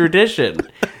a tradition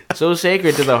so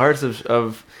sacred to the hearts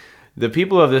of the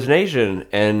people of this nation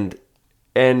and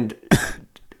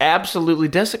absolutely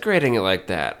desecrating it like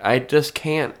that. I just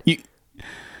can't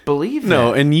believe that.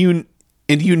 No, and you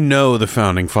know the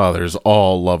founding fathers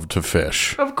all loved to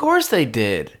fish. Of course they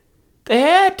did. They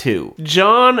had to.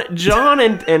 John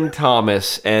and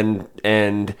Thomas and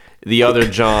the other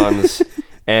Johns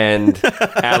and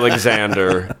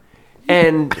Alexander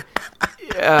and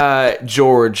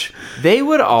George, they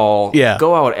would all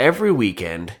go out every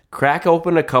weekend, crack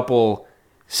open a couple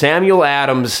Samuel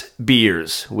Adams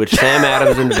beers, which Sam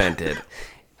Adams invented,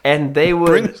 and they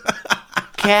would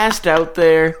cast out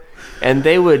there, and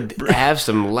they would have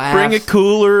some laughs. Bring a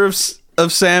cooler of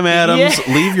Sam Adams.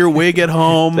 Yeah. Leave your wig at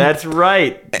home. That's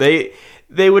right.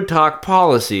 They would talk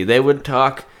policy. They would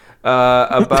talk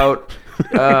about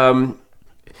how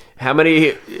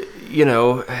many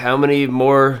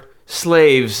more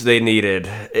slaves they needed.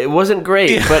 It wasn't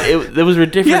great, but it was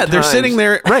ridiculous. Yeah, they're sitting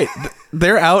there, right?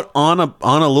 They're out on a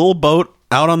little boat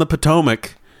out on the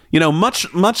Potomac. You know, much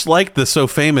like the so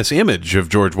famous image of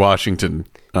George Washington.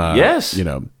 Yes, you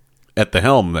know, at the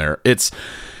helm there.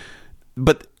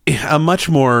 But a much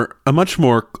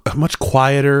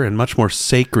quieter and much more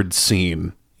sacred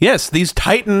scene. Yes, these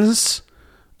titans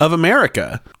of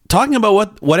America talking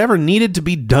about whatever needed to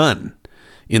be done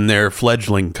in their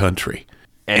fledgling country,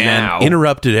 and now,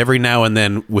 interrupted every now and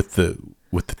then with the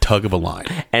tug of a line.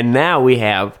 And now we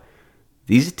have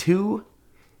these two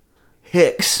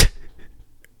hicks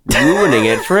ruining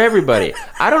it for everybody.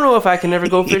 I don't know if I can ever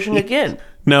go fishing again.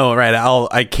 No, right?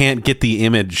 I can't get the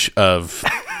image of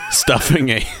stuffing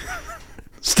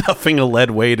a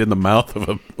lead weight in the mouth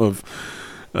of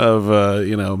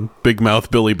big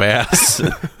mouth Billy Bass.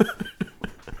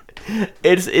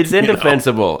 It's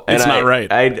indefensible. It's not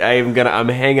right. I'm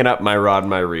hanging up my rod and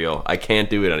my reel. I can't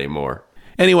do it anymore.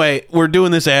 Anyway, we're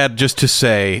doing this ad just to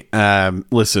say,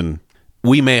 listen,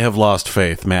 we may have lost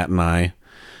faith, Matt and I,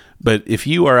 but if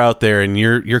you are out there and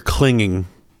you're clinging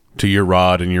to your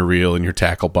rod and your reel and your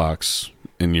tackle box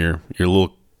and your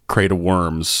little crate of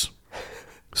worms,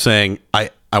 saying, I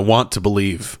want to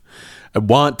believe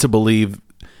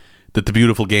that the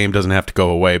beautiful game doesn't have to go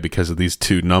away because of these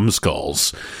two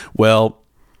numbskulls. Well,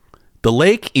 the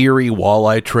Lake Erie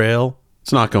Walleye Trail,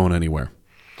 it's not going anywhere.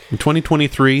 In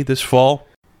 2023, this fall,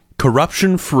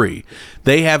 corruption-free.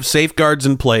 They have safeguards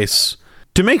in place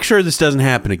to make sure this doesn't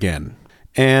happen again.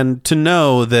 And to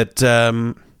know that,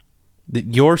 that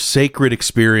your sacred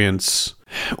experience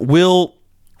will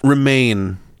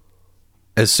remain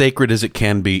as sacred as it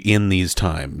can be in these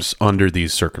times, under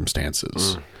these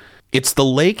circumstances. It's the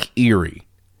Lake Erie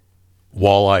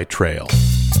Walleye Trail.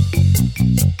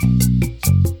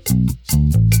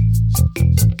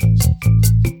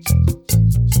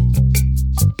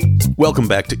 Welcome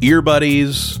back to Ear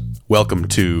Buddies. Welcome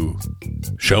to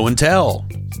Show and Tell.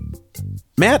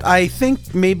 Matt, I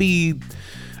think maybe...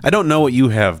 I don't know what you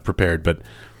have prepared, but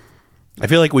I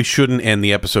feel like we shouldn't end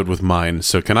the episode with mine,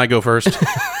 so can I go first?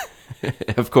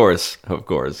 Of course.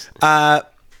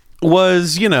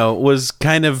 Was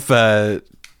kind of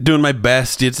doing my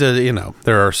best. It's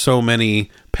there are so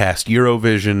many past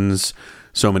Eurovisions,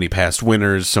 so many past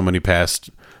winners, so many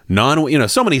past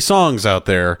so many songs out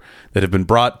there that have been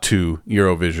brought to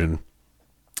Eurovision.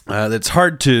 It's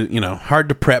hard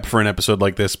to prep for an episode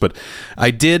like this, but I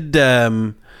did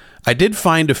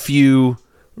find a few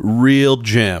real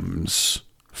gems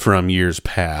from years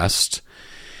past.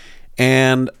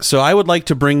 And so I would like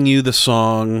to bring you the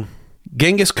song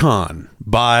Genghis Khan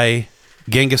by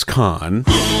Genghis Khan.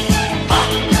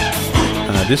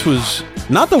 This was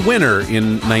not the winner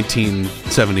in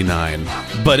 1979,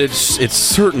 but it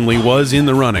certainly was in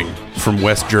the running from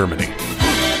West Germany.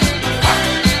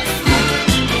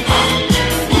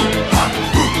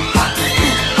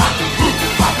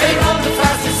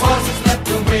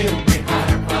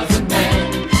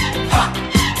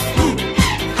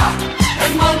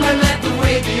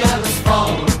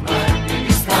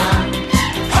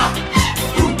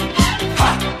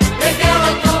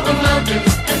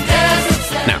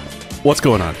 What's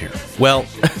going on here? Well,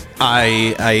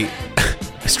 I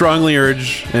strongly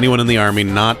urge anyone in the Army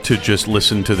not to just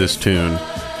listen to this tune,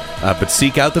 but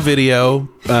seek out the video,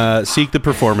 seek the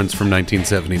performance from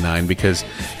 1979, because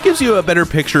it gives you a better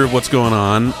picture of what's going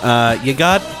on. You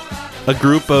got a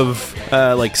group of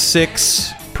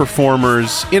 6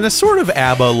 performers in a sort of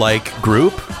ABBA-like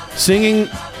group. singing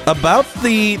about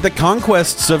the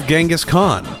conquests of Genghis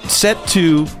Khan, set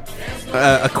to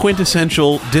a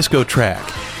quintessential disco track.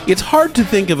 It's hard to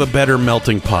think of a better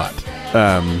melting pot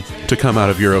to come out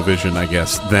of Eurovision, I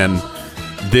guess, than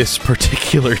this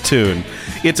particular tune.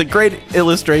 It's a great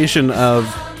illustration of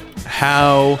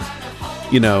how,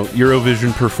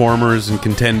 Eurovision performers and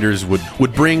contenders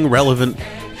would bring relevant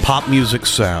pop music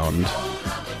sound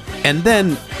and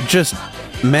then just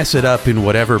mess it up in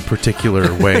whatever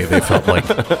particular way they felt like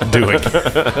doing.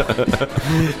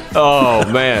 Oh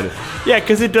man, yeah,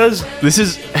 because it does. This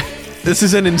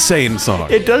is an insane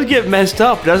song. It does get messed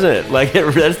up, doesn't it? Like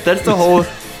that's the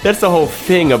whole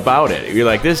thing about it. You're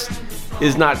like, this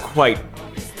is not quite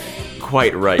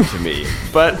right to me.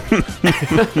 But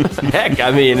heck,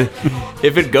 I mean,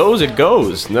 if it goes, it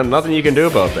goes. Nothing you can do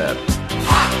about that.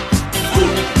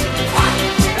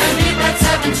 And he had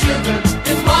 7 children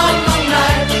in one long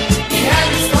night. He had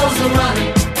his clothes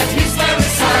running at his very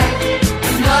side.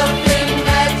 And nothing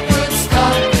that could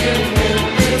stop him in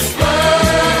this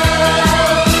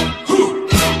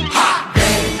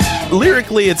world.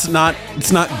 Lyrically, it's not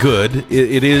good.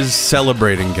 It is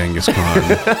celebrating Genghis Khan.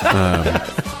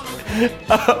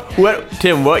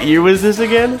 Tim, what year was this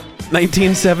again?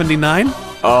 1979.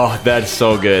 Oh, that's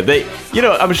so good.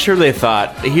 I'm sure they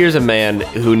thought, here's a man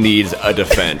who needs a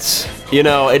defense.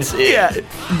 Yeah.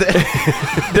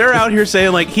 They're out here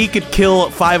saying, like, he could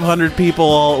kill 500 people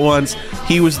all at once.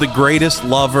 He was the greatest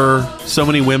lover. So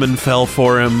many women fell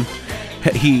for him.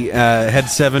 He had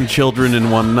 7 children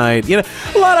in one night. A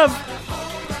lot of...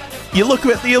 You look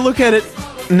at it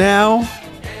now,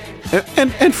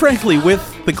 and frankly, with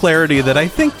the clarity that I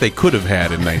think they could have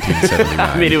had in 1979.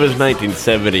 I mean, it was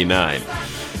 1979.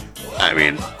 I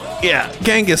mean, yeah,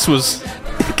 Genghis was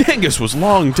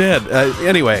long dead.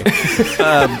 Anyway,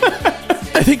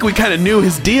 I think we kind of knew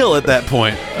his deal at that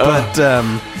point. But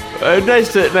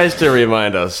nice to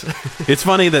remind us. It's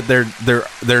funny that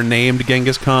they're named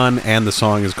Genghis Khan and the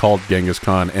song is called Genghis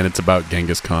Khan and it's about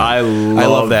Genghis Khan. I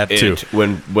love that too.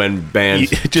 When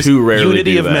bands just too rarely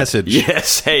unity do of that. message.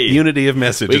 Yes, hey, unity of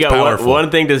message. We is got powerful.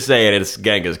 one thing to say, and it's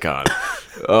Genghis Khan.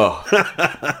 Oh,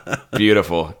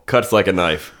 beautiful. Cuts like a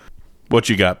knife. What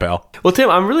you got, pal? Well, Tim,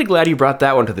 I'm really glad you brought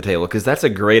that one to the table because that's a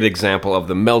great example of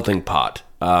the melting pot.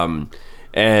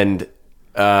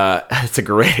 It's a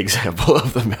great example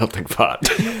of the melting pot.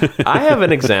 I have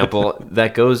an example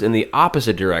that goes in the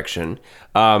opposite direction.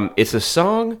 It's a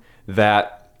song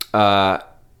that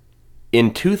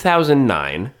in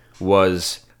 2009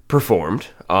 was performed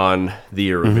on the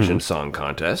Eurovision Song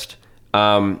Contest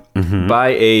by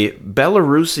a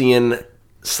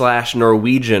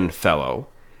Belarusian/Norwegian fellow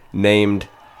named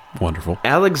Wonderful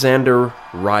Alexander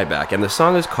Rybak, and the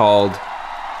song is called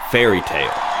Fairy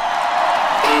Tale.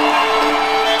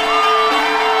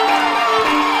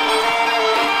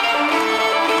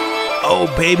 Oh,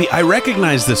 baby, I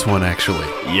recognize this one, actually.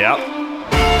 Yep.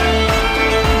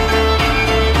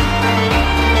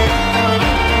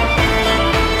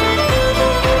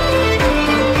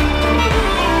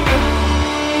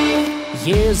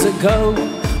 Years ago,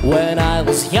 when I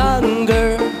was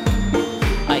younger,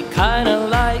 I kinda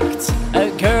liked a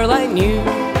girl I knew.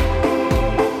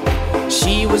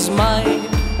 She was mine,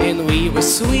 and we were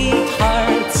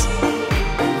sweethearts.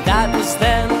 That was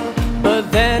then, but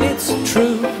then it's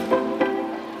true.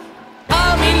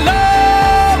 I'm in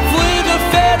love with a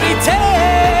fairy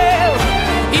tale,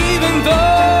 even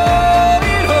though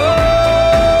it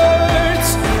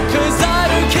hurts, 'cause I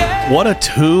don't care. What a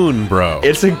tune, bro.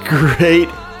 It's a great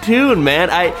tune, man.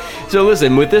 So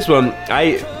listen, with this one,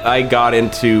 I got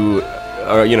into,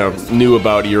 knew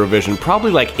about Eurovision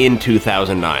probably like in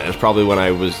 2009. That's probably when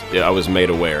I was made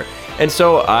aware, and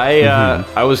so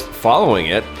I was following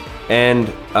it,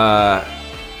 and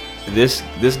this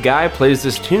guy plays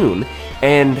this tune,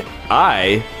 and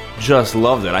I just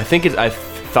loved it. I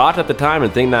thought at the time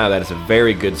and think now that it's a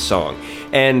very good song.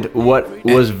 And what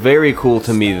was very cool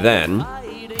to me then,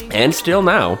 and still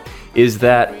now, is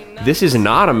that this is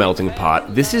not a melting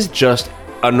pot. This is just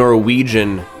a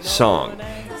Norwegian song.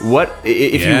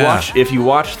 If you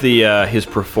watch his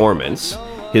performance,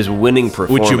 his winning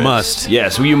performance, which you must.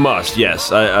 Yes, you must.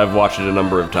 Yes, I've watched it a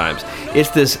number of times.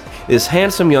 It's this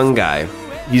handsome young guy.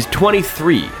 He's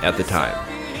 23 at the time.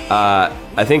 I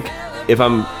think he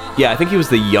was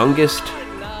the youngest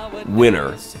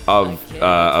winner of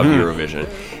Eurovision,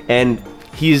 and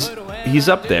he's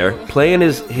up there playing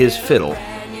his fiddle,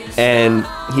 and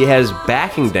he has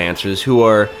backing dancers who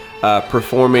are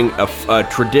performing a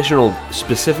traditional,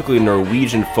 specifically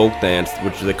Norwegian folk dance,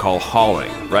 which they call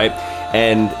hauling, right?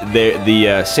 And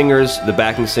the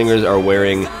backing singers are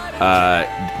wearing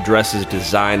dress is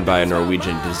designed by a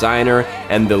Norwegian designer,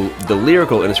 and the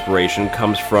lyrical inspiration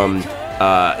comes from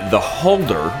the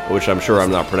Holder, which I'm sure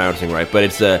I'm not pronouncing right, but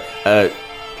it's a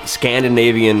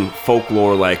Scandinavian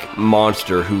folklore like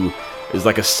monster who is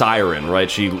like a siren,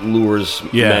 right? She lures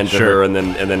men to her and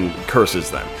then curses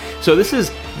them. So this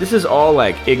is all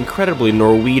like incredibly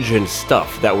Norwegian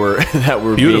stuff that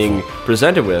we're being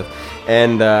presented with,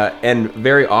 and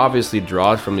very obviously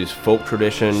draws from these folk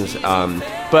traditions.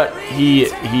 But he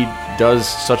does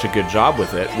such a good job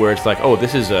with it, where it's like, oh,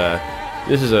 this is a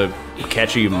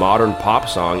catchy modern pop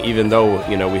song, even though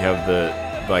we have the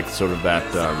like sort of that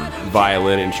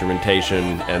violin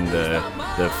instrumentation and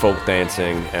the folk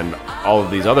dancing and all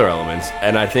of these other elements.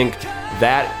 And I think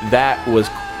that was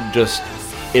just,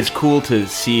 it's cool to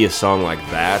see a song like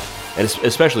that, and it's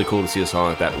especially cool to see a song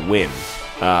like that win.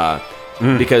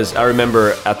 Because I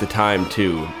remember at the time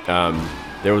too,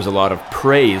 there was a lot of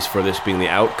praise for this being the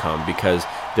outcome, because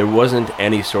there wasn't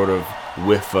any sort of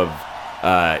whiff of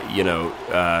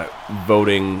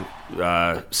voting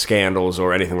scandals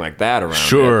or anything like that around.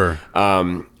 Sure.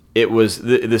 It was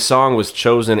the song was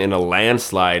chosen in a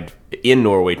landslide in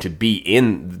Norway to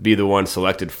be the one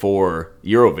selected for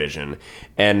Eurovision,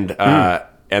 and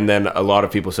then a lot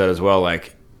of people said as well,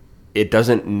 like, it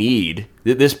doesn't need,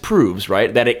 this proves,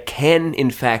 right, that it can in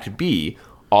fact be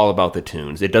all about the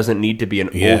tunes. It doesn't need to be an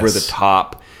over the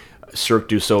top Cirque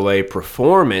du Soleil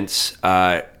performance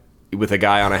with a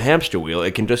guy on a hamster wheel.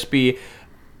 It can just be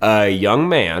a young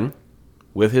man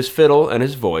with his fiddle and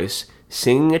his voice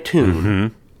singing a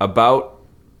tune about,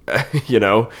 a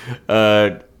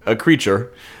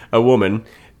creature, a woman,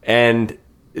 and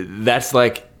that's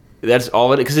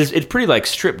all it is. Because it's pretty like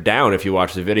stripped down if you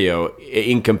watch the video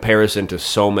in comparison to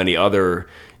so many other,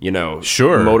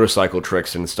 motorcycle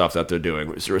tricks and stuff that they're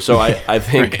doing. So I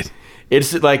think right.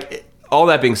 It's like, all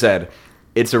that being said,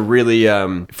 it's a really,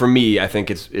 for me, I think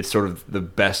it's sort of the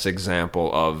best example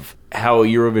of how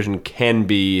Eurovision can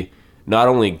be not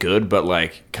only good, but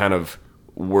like kind of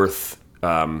worth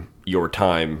your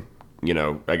time,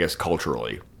 I guess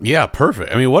culturally. Yeah,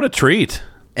 perfect. I mean, what a treat.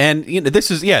 And this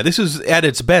is at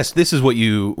its best. This is what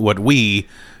we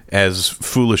as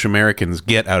foolish Americans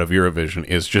get out of Eurovision,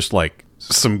 is just like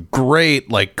some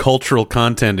great like cultural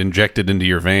content injected into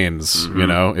your veins.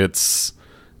 It's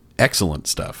excellent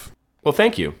stuff. Well,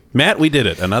 thank you, Matt. We did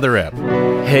it. Another ep.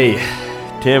 Hey,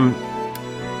 Tim.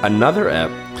 Another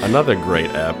ep. Another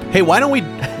great ep. Hey, why don't we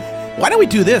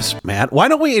do this, Matt? Why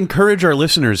don't we encourage our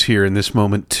listeners here in this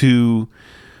moment to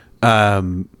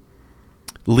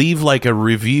leave like a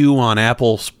review on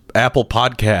Apple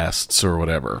Podcasts or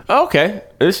whatever? Okay,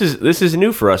 this is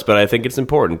new for us, but I think it's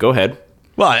important. Go ahead.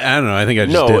 Well, I don't know. I think I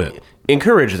just did it.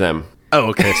 Encourage them. Oh,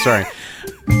 okay. Sorry.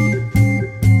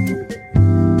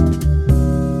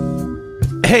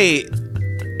 Hey,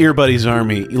 Earbuddies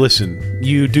Army, listen,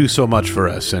 you do so much for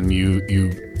us, and you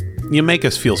make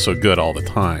us feel so good all the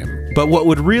time. But what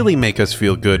would really make us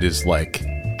feel good is like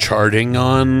charting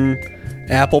on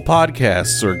Apple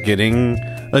Podcasts, or getting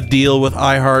a deal with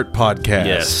iHeart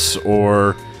Podcasts,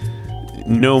 or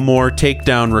no more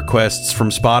takedown requests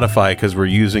from Spotify because we're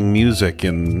using music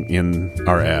in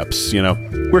our apps.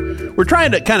 We're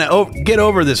trying to kind of get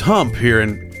over this hump here,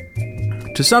 and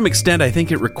to some extent, I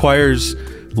think it requires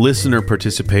listener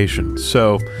participation.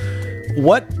 So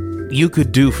what you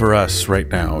could do for us right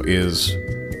now is,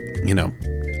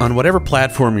 on whatever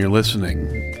platform you're listening,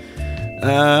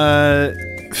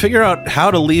 figure out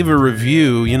how to leave a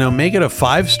review. Make it a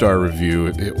 5-star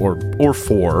review, or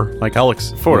 4. Like 4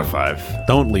 to 5.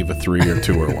 Don't leave a 3 or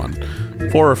 2 or 1.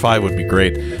 4 or 5 would be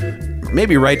great.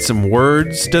 Maybe write some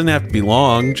words. Doesn't have to be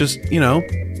long. Just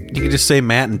you could just say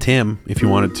Matt and Tim if you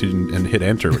wanted to, and hit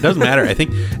enter. It doesn't matter. I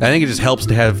think it just helps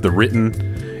to have the written.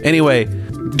 Anyway,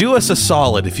 do us a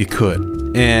solid if you could,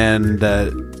 and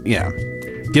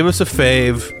give us a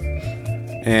fave.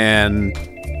 And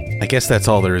I guess that's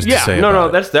all there is to say.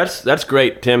 That's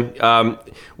great, Tim.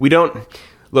 We don't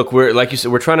look. We're, like you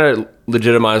said, we're trying to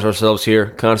legitimize ourselves here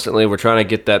constantly. We're trying to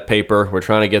get that paper. We're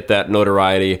trying to get that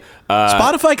notoriety.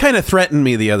 Spotify kind of threatened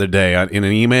me the other day in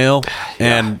an email,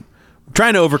 and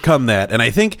trying to overcome that. And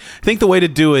I think the way to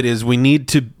do it is we need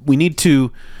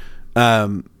to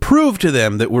prove to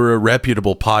them that we're a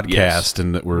reputable podcast,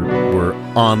 and that we're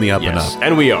on the up and up.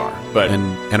 And we are. But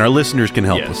and our listeners can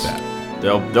help with that.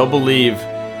 They'll believe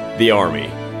the army.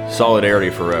 Solidarity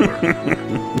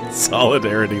forever.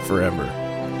 Solidarity forever.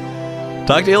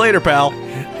 Talk to you later, pal.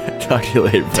 Talk to you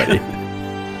later, buddy.